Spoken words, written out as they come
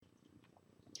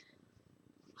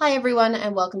Hi everyone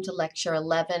and welcome to lecture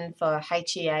 11 for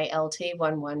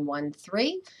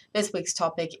HEALT1113. This week's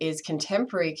topic is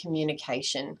contemporary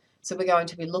communication. So we're going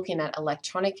to be looking at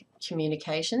electronic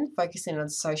communication, focusing on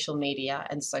social media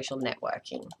and social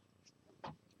networking.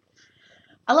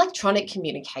 Electronic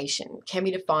communication can be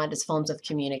defined as forms of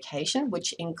communication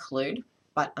which include,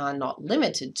 but are not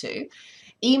limited to,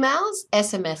 emails,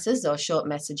 SMSs or short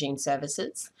messaging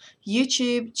services,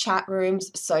 YouTube, chat rooms,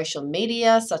 social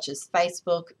media such as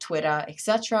Facebook, Twitter,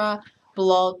 etc.,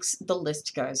 blogs, the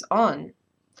list goes on.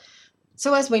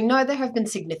 So as we know, there have been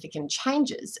significant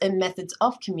changes in methods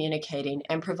of communicating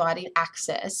and providing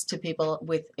access to people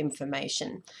with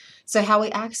information. So how we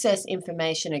access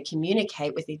information and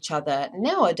communicate with each other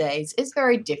nowadays is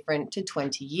very different to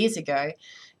 20 years ago.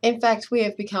 In fact, we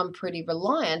have become pretty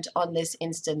reliant on this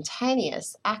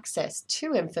instantaneous access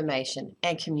to information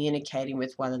and communicating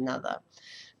with one another.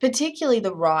 Particularly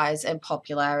the rise and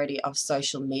popularity of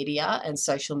social media and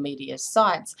social media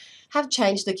sites have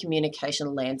changed the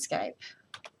communication landscape.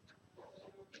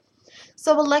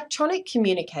 So electronic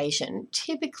communication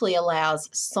typically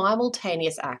allows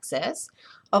simultaneous access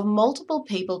of multiple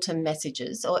people to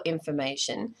messages or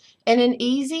information in an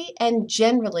easy and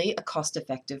generally a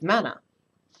cost-effective manner.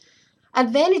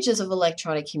 Advantages of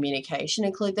electronic communication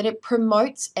include that it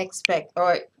promotes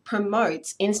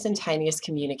instantaneous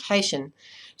communication.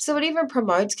 So it even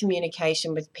promotes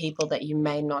communication with people that you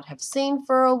may not have seen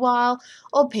for a while,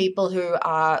 or people who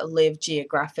live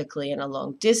geographically in a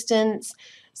long distance.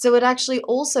 So it actually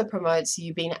also promotes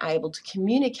you being able to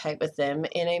communicate with them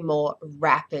in a more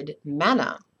rapid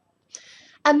manner.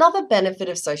 Another benefit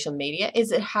of social media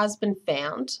is it has been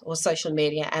found, or social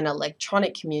media and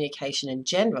electronic communication in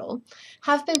general,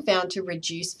 have been found to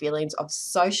reduce feelings of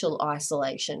social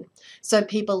isolation. So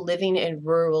people living in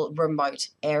rural, remote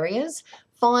areas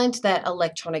find that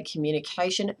electronic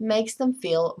communication makes them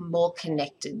feel more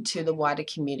connected to the wider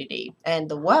community and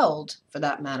the world for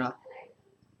that matter.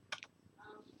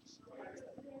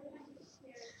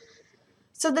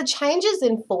 So the changes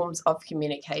in forms of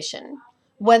communication,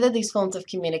 whether these forms of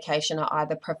communication are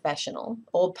either professional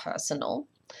or personal,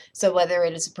 so whether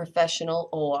it is a professional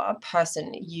or a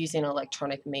person using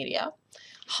electronic media,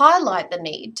 highlight the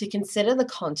need to consider the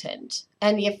content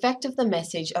and the effect of the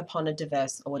message upon a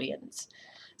diverse audience.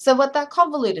 So what that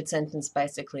convoluted sentence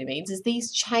basically means is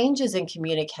these changes in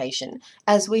communication,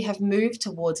 as we have moved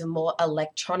towards a more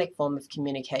electronic form of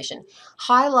communication,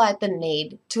 highlight the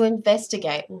need to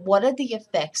investigate what are the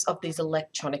effects of these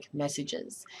electronic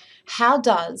messages. How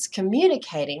does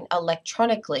communicating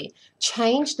electronically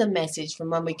change the message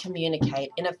from when we communicate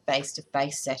in a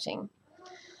face-to-face setting?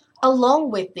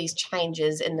 Along with these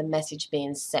changes in the message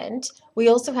being sent, we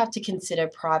also have to consider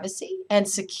privacy and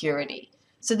security.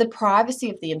 So the privacy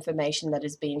of the information that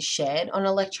is being shared on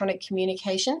electronic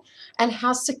communication and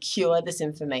how secure this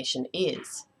information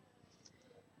is.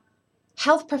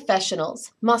 Health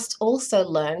professionals must also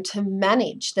learn to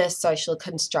manage their social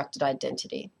constructed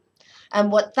identity. And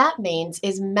what that means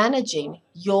is managing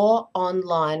your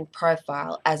online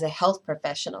profile as a health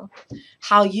professional.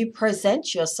 How you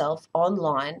present yourself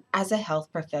online as a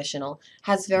health professional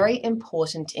has very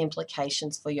important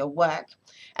implications for your work.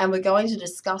 And we're going to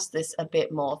discuss this a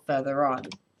bit more further on.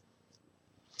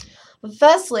 But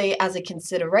firstly, as a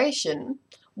consideration,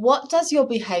 what does your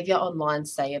behavior online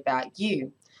say about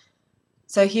you?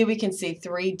 So here we can see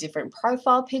 3 different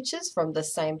profile pictures from the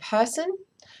same person.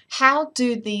 How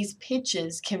do these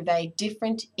pictures convey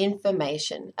different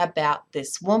information about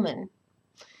this woman?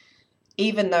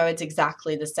 Even though it's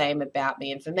exactly the same about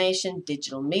me information,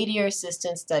 digital media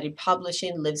assistant, studied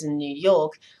publishing, lives in New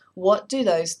York, what do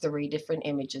those 3 different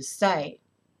images say?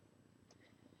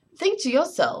 Think to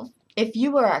yourself, if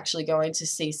you were actually going to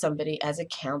see somebody as a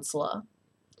counselor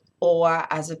or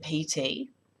as a PT,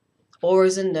 or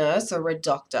as a nurse or a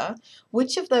doctor,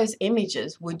 which of those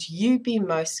images would you be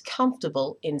most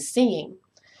comfortable in seeing?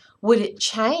 Would it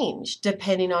change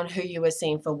depending on who you were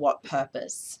seeing for what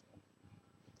purpose?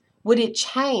 Would it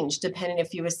change depending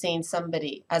if you were seeing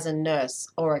somebody as a nurse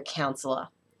or a counselor?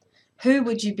 Who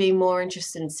would you be more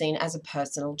interested in seeing as a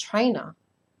personal trainer?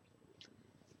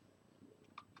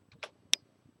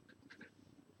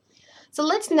 So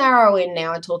let's narrow in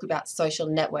now and talk about social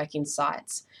networking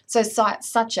sites. So sites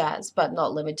such as, but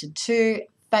not limited to,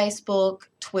 Facebook,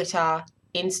 Twitter,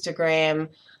 Instagram,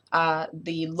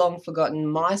 the long forgotten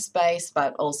MySpace,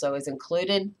 but also is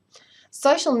included.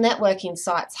 Social networking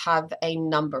sites have a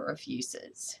number of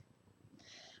uses.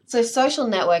 So social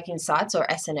networking sites, or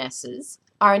SNSs,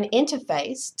 are an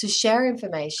interface to share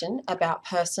information about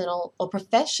personal or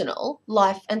professional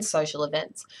life and social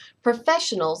events.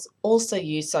 Professionals also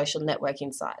use social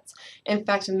networking sites. In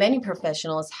fact, many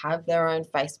professionals have their own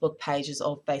Facebook pages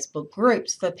or Facebook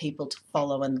groups for people to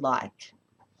follow and like.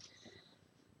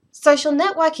 Social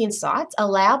networking sites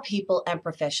allow people and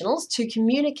professionals to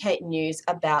communicate news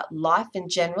about life in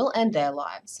general and their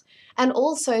lives, and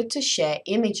also to share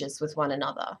images with one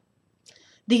another.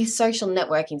 These social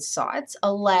networking sites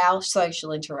allow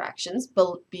social interactions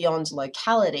beyond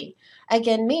locality,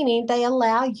 again meaning they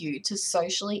allow you to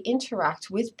socially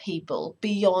interact with people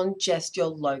beyond just your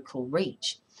local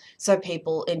reach. So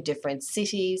people in different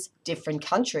cities, different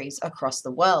countries across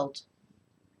the world.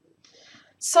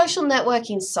 Social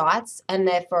networking sites, and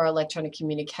therefore electronic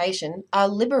communication, are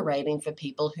liberating for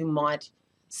people who might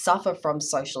suffer from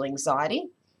social anxiety,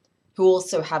 who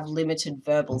also have limited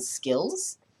verbal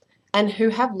skills, and who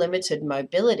have limited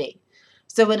mobility.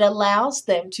 So it allows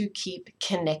them to keep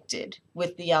connected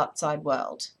with the outside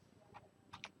world.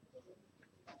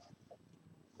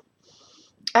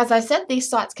 As I said, these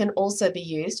sites can also be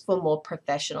used for more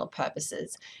professional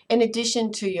purposes. In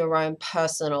addition to your own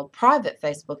personal private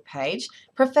Facebook page,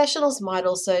 professionals might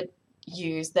also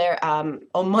use their,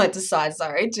 or might decide,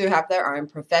 to have their own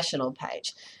professional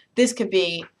page. This could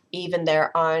be even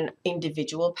their own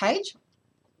individual page,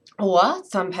 or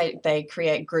they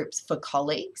create groups for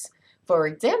colleagues. For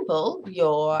example,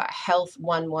 your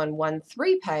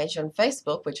HEALT1113 page on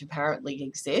Facebook, which apparently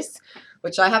exists,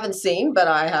 which I haven't seen, but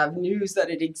I have news that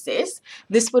it exists.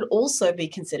 This would also be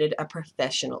considered a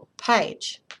professional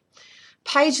page.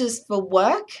 Pages for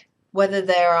work, whether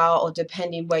there are, or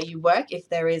depending where you work, if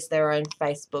there is their own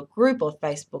Facebook group or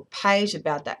Facebook page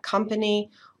about that company,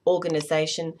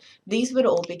 organization, these would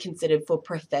all be considered for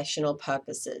professional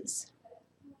purposes.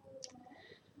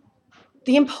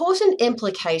 The important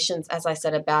implications, as I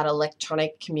said, about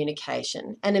electronic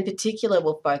communication, and in particular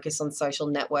we'll focus on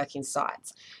social networking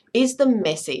sites, is the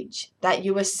message that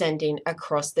you are sending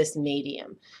across this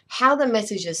medium, how the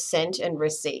message is sent and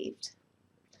received.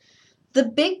 The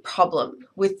big problem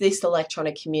with this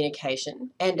electronic communication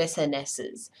and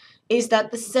SNSs is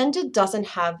that the sender doesn't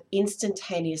have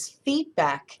instantaneous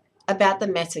feedback about the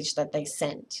message that they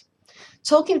sent.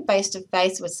 Talking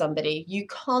face-to-face with somebody, you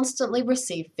constantly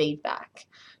receive feedback.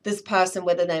 This person,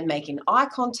 whether they're making eye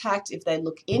contact, if they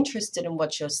look interested in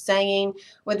what you're saying,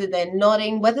 whether they're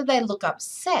nodding, whether they look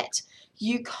upset,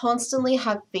 you constantly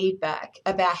have feedback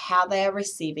about how they are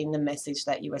receiving the message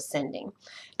that you are sending.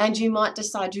 And you might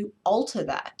decide to alter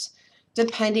that.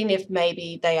 Depending if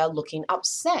maybe they are looking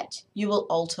upset, you will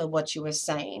alter what you are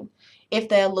saying. If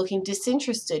they are looking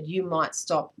disinterested, you might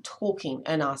stop talking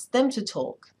and ask them to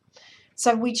talk.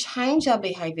 So we change our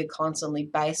behavior constantly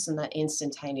based on that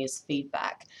instantaneous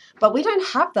feedback. But we don't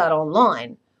have that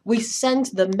online. We send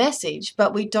the message,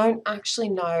 but we don't actually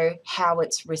know how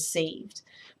it's received.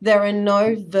 There are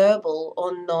no verbal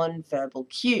or non-verbal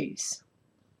cues.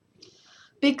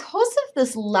 Because of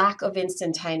this lack of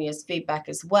instantaneous feedback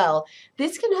as well,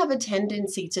 this can have a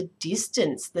tendency to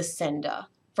distance the sender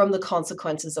from the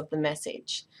consequences of the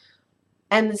message.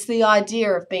 And it's the idea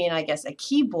of being, I guess, a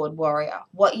keyboard warrior.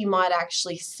 What you might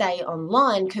actually say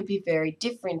online could be very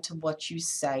different to what you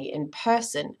say in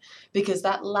person, because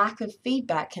that lack of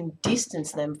feedback can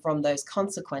distance them from those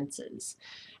consequences.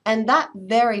 And that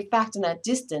very fact and that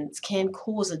distance can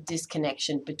cause a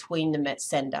disconnection between the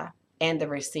sender and the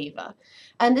receiver.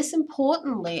 And this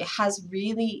importantly has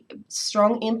really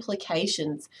strong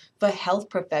implications for health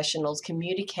professionals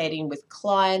communicating with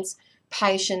clients,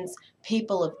 patients,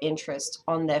 people of interest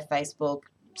on their Facebook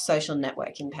social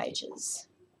networking pages.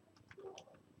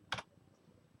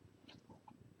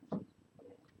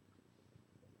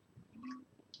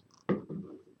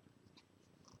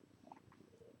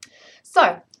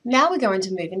 So now we're going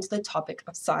to move into the topic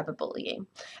of cyberbullying.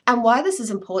 And why this is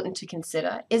important to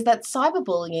consider is that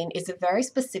cyberbullying is a very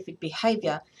specific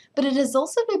behavior, but it is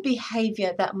also a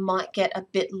behavior that might get a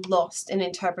bit lost in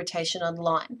interpretation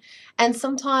online. And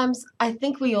sometimes I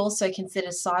think we also consider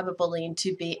cyberbullying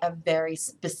to be a very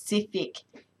specific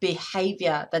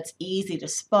behavior that's easy to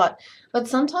spot, but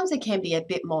sometimes it can be a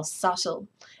bit more subtle,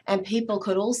 and people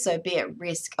could also be at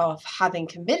risk of having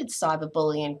committed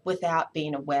cyberbullying without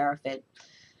being aware of it.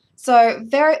 So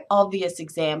very obvious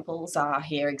examples are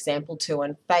here, example 2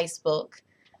 on Facebook.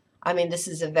 I mean, this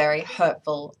is a very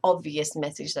hurtful, obvious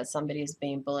message that somebody is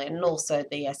being bullied, and also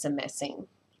the SMSing.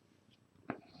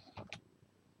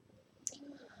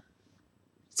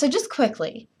 So just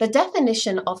quickly, the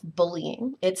definition of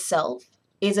bullying itself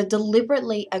is a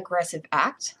deliberately aggressive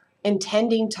act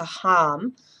intending to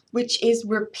harm, which is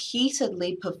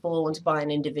repeatedly performed by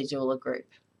an individual or group.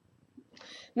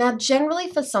 Now, generally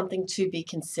for something to be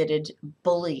considered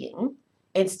bullying,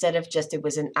 instead of just it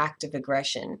was an act of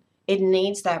aggression, it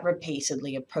needs that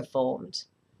repeatedly performed.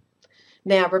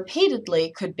 Now,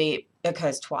 repeatedly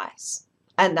occurs twice,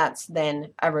 and that's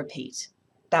then a repeat.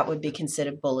 That would be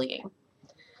considered bullying.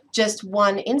 Just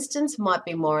one instance might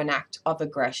be more an act of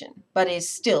aggression, but is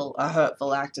still a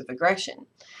hurtful act of aggression.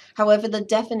 However, the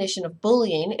definition of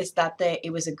bullying is that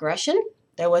it was aggression,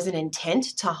 there was an intent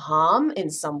to harm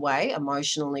in some way,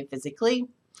 emotionally, physically,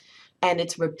 and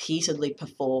it's repeatedly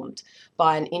performed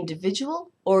by an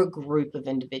individual or a group of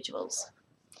individuals.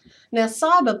 Now,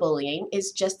 cyberbullying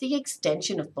is just the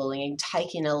extension of bullying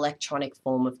taking an electronic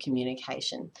form of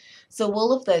communication. So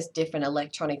all of those different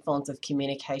electronic forms of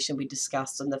communication we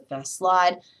discussed on the first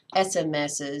slide,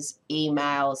 SMSs,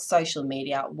 emails, social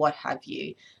media, what have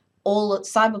you,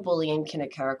 cyberbullying can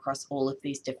occur across all of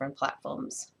these different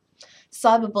platforms.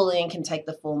 Cyberbullying can take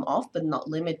the form of, but not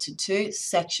limited to,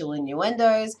 sexual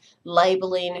innuendos,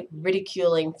 labeling,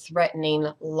 ridiculing,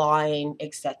 threatening, lying,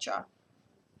 etc.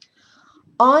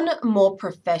 On more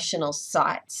professional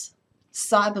sites,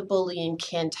 cyberbullying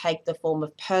can take the form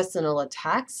of personal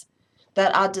attacks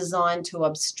that are designed to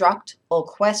obstruct or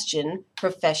question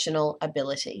professional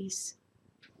abilities.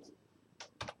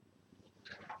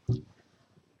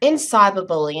 In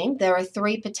cyberbullying, there are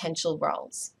three potential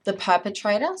roles: the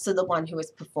perpetrator, so the one who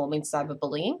is performing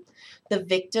cyberbullying, the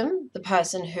victim, the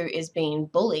person who is being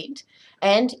bullied,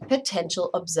 and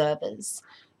potential observers.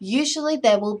 Usually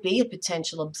there will be a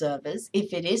potential observers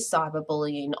if it is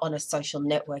cyberbullying on a social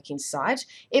networking site.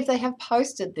 If they have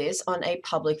posted this on a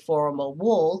public forum or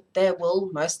wall, there will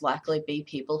most likely be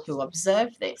people who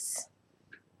observe this.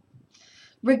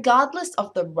 Regardless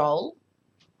of the role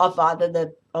of either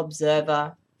the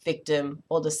observer, victim,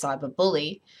 or the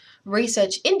cyberbully,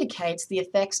 research indicates the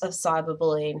effects of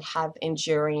cyberbullying have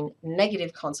enduring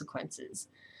negative consequences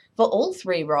for all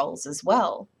three roles as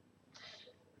well.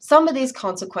 Some of these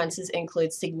consequences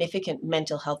include significant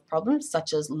mental health problems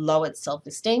such as lowered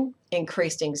self-esteem,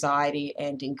 increased anxiety,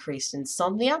 and increased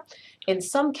insomnia. In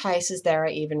some cases, there are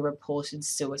even reported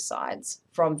suicides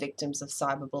from victims of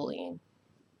cyberbullying.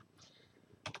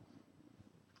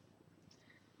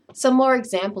 Some more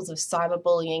examples of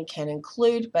cyberbullying can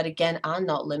include, but again are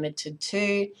not limited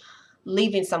to,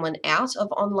 leaving someone out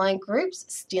of online groups,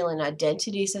 stealing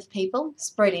identities of people,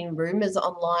 spreading rumors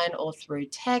online or through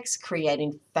text,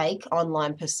 creating fake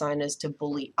online personas to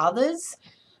bully others,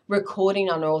 recording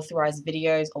unauthorized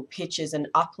videos or pictures and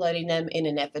uploading them in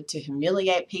an effort to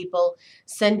humiliate people,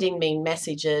 sending mean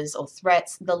messages or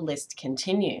threats. The list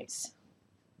continues.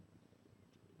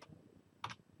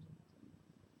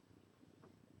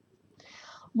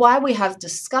 Why we have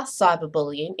discussed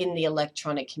cyberbullying in the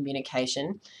electronic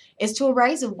communication is to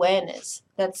raise awareness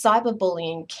that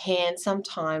cyberbullying can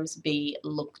sometimes be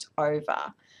looked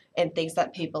over and things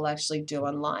that people actually do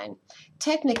online.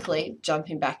 Technically,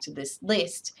 jumping back to this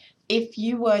list, if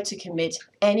you were to commit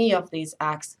any of these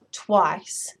acts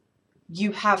twice,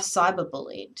 you have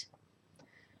cyberbullied.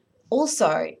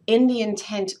 Also, in the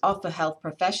intent of a health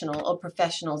professional or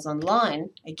professionals online,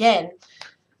 again,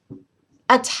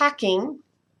 attacking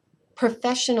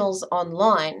professionals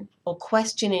online or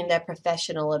questioning their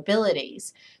professional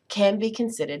abilities can be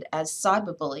considered as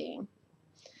cyberbullying.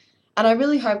 And I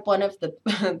really hope one of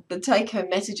the take-home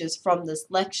messages from this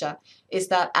lecture is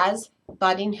that as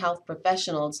budding health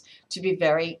professionals, to be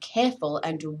very careful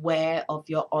and aware of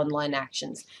your online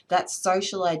actions, that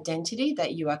social identity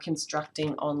that you are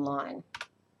constructing online.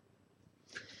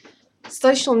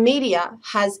 Social media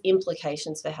has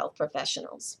implications for health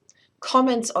professionals.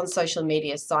 Comments on social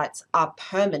media sites are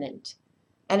permanent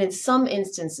and in some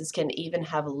instances can even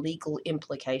have legal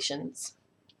implications.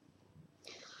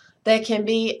 There can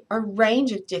be a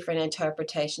range of different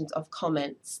interpretations of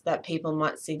comments that people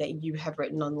might see that you have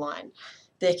written online.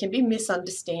 There can be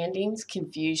misunderstandings,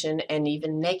 confusion, and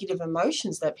even negative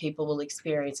emotions that people will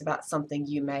experience about something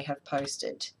you may have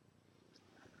posted.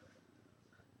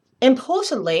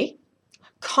 Importantly,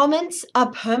 comments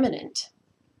are permanent.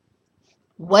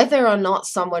 Whether or not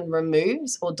someone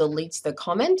removes or deletes the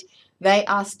comment, they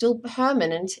are still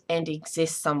permanent and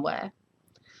exist somewhere.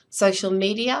 Social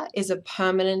media is a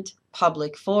permanent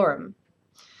public forum.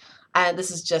 And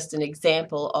this is just an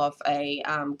example of a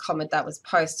comment that was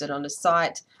posted on a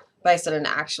site based on an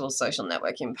actual social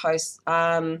networking post.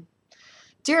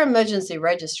 Dear Emergency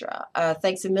Registrar,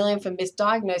 thanks a million for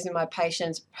misdiagnosing my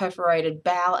patient's perforated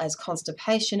bowel as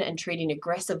constipation and treating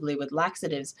aggressively with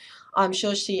laxatives. I'm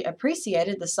sure she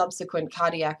appreciated the subsequent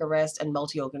cardiac arrest and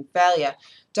multi-organ failure.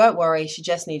 Don't worry, she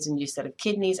just needs a new set of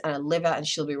kidneys and a liver and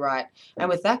she'll be right. And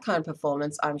with that kind of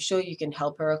performance, I'm sure you can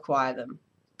help her acquire them.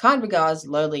 Kind regards,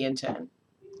 lowly intern.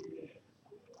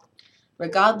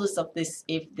 Regardless of this,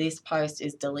 if this post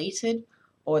is deleted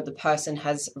or the person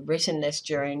has written this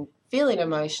during feeling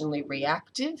emotionally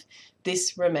reactive,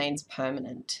 this remains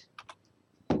permanent.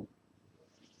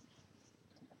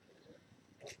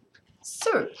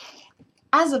 So,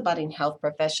 as a budding health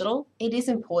professional, it is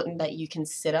important that you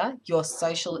consider your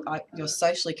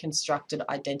socially constructed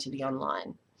identity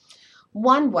online.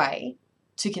 One way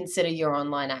to consider your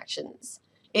online actions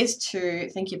is to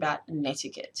think about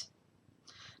netiquette.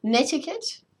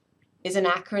 Netiquette is an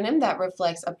acronym that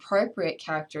reflects appropriate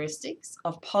characteristics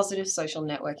of positive social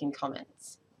networking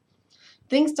comments.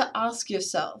 Things to ask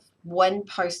yourself when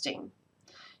posting.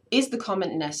 Is the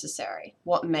comment necessary?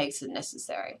 What makes it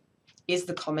necessary? Is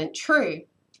the comment true?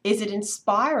 Is it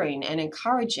inspiring and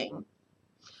encouraging?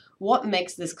 What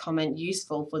makes this comment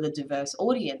useful for the diverse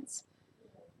audience?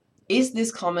 Is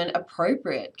this comment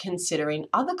appropriate considering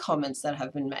other comments that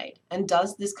have been made? And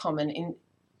does this comment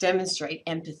demonstrate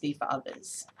empathy for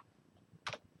others?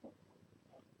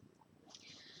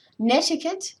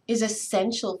 Netiquette is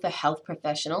essential for health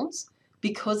professionals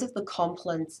because of the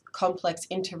complex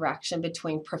interaction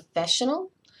between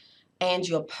professional and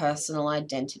your personal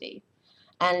identity.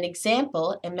 And an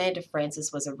example, Amanda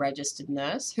Francis was a registered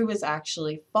nurse who was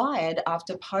actually fired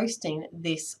after posting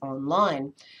this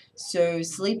online. So,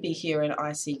 sleepy here in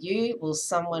ICU, will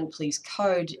someone please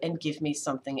code and give me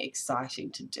something exciting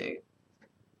to do?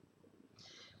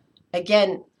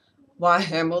 Again, why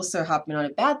I'm also harping on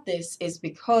about this is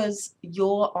because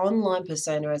your online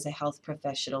persona as a health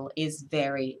professional is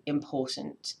very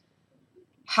important.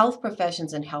 Health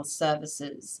professions and health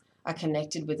services are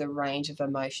connected with a range of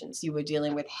emotions. You are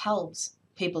dealing with health,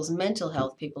 people's mental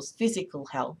health, people's physical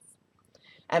health.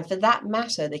 And for that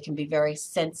matter, they can be very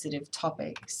sensitive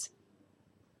topics.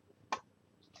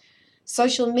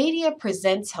 Social media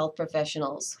presents health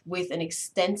professionals with an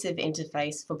extensive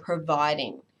interface for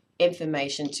providing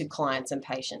information to clients and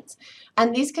patients.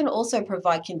 And these can also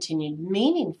provide continued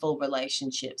meaningful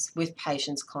relationships with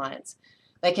patients' clients.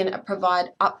 They can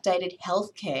provide updated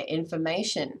healthcare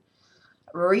information,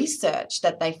 research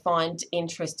that they find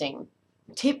interesting,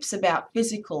 tips about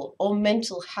physical or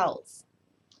mental health.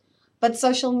 But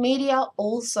social media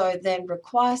also then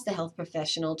requires the health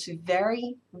professional to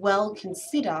very well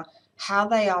consider how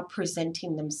they are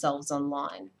presenting themselves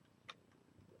online.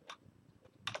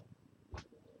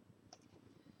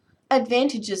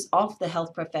 Advantages of the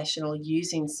health professional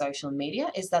using social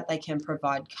media is that they can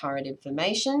provide current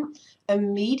information,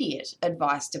 immediate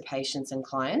advice to patients and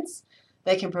clients.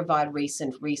 They can provide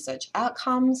recent research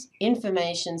outcomes,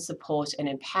 information, support, and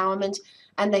empowerment,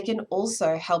 and they can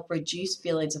also help reduce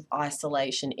feelings of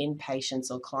isolation in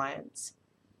patients or clients.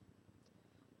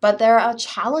 But there are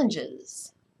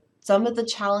challenges. Some of the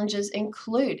challenges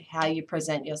include how you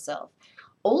present yourself.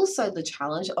 Also, the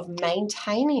challenge of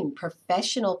maintaining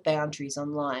professional boundaries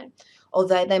online.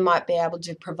 Although they might be able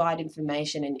to provide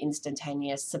information and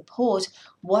instantaneous support,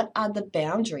 what are the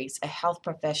boundaries a health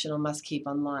professional must keep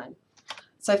online?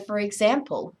 So, for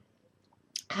example,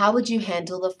 how would you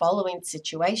handle the following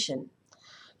situation?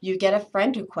 You get a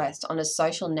friend request on a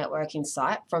social networking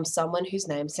site from someone whose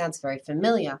name sounds very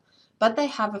familiar, but they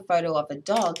have a photo of a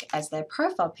dog as their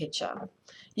profile picture.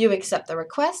 You accept the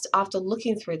request. After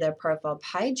looking through their profile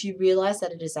page, you realize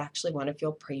that it is actually one of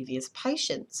your previous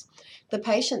patients. The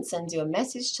patient sends you a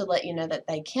message to let you know that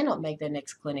they cannot make their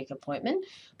next clinic appointment,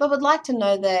 but would like to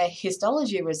know their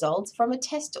histology results from a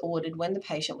test ordered when the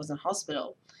patient was in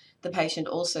hospital. The patient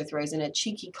also throws in a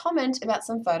cheeky comment about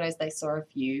some photos they saw of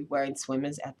you wearing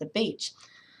swimmers at the beach.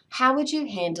 How would you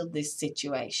handle this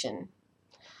situation?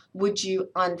 Would you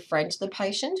unfriend the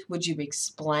patient? Would you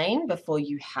explain before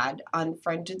you had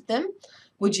unfriended them?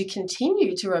 Would you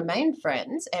continue to remain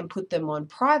friends and put them on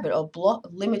private or block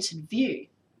limited view?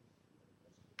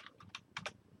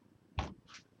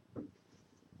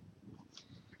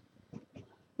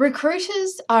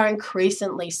 Recruiters are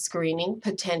increasingly screening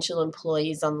potential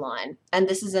employees online, and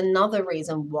this is another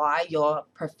reason why your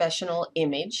professional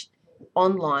image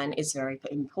online is very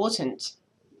important.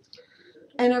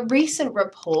 In a recent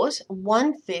report,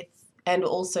 1/5 and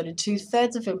also to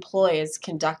 2/3 of employers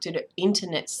conducted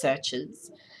internet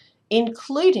searches,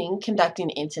 including conducting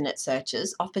internet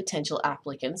searches of potential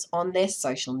applicants on their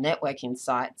social networking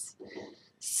sites.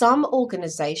 Some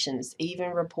organizations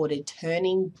even reported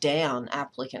turning down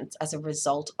applicants as a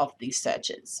result of these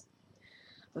searches.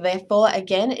 Therefore,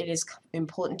 again, it is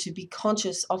important to be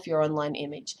conscious of your online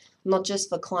image, not just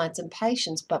for clients and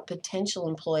patients, but potential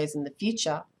employers in the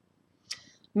future.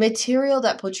 Material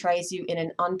that portrays you in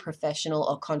an unprofessional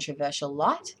or controversial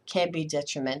light can be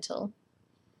detrimental.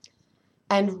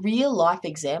 And real life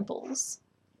examples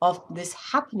of this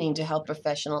happening to health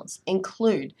professionals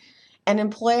include an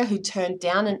employer who turned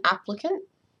down an applicant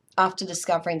after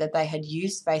discovering that they had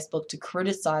used Facebook to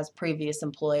criticize previous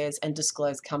employers and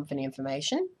disclose company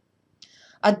information,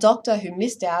 a doctor who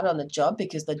missed out on the job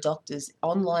because the doctor's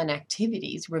online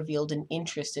activities revealed an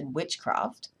interest in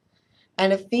witchcraft,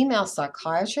 and a female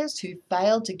psychiatrist who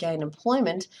failed to gain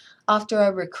employment after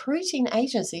a recruiting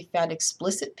agency found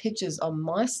explicit pictures on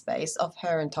MySpace of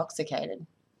her intoxicated.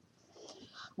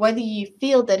 Whether you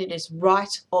feel that it is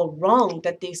right or wrong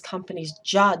that these companies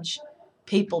judge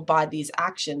people by these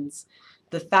actions,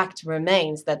 the fact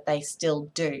remains that they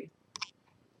still do.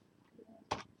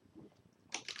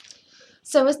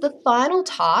 So as the final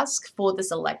task for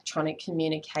this electronic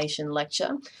communication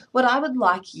lecture, what I would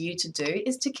like you to do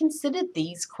is to consider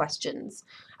these questions.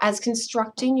 As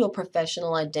constructing your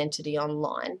professional identity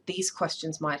online, these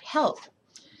questions might help.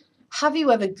 Have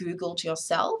you ever Googled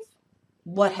yourself?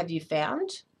 What have you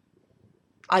found?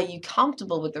 Are you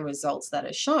comfortable with the results that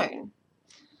are shown?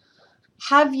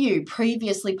 Have you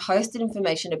previously posted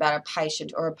information about a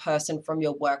patient or a person from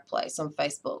your workplace on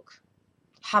Facebook?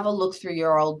 Have a look through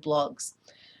your old blogs.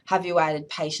 Have you added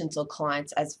patients or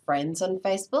clients as friends on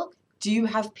Facebook? Do you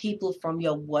have people from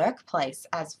your workplace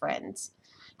as friends?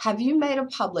 Have you made a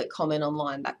public comment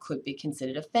online that could be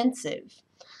considered offensive?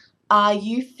 Are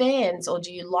you fans or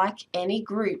do you like any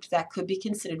group that could be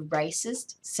considered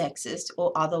racist, sexist,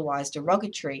 or otherwise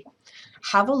derogatory?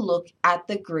 Have a look at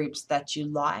the groups that you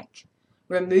like.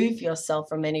 Remove yourself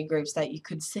from any groups that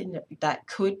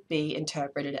could be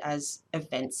interpreted as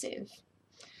offensive.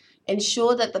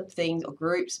 Ensure that the things or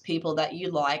groups, people that you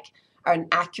like are an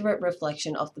accurate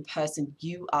reflection of the person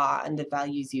you are and the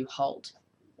values you hold.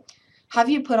 Have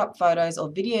you put up photos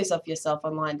or videos of yourself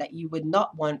online that you would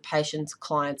not want patients,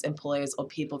 clients, employers, or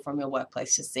people from your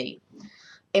workplace to see?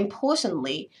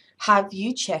 Importantly, have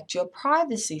you checked your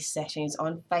privacy settings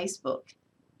on Facebook?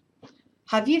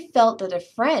 Have you felt that a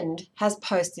friend has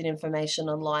posted information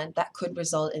online that could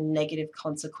result in negative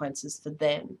consequences for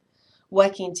them?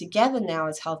 Working together now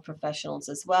as health professionals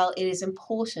as well, it is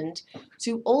important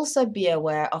to also be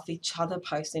aware of each other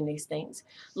posting these things,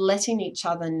 letting each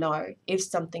other know if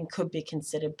something could be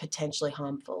considered potentially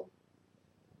harmful.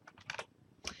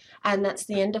 And that's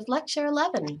the end of lecture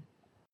 11.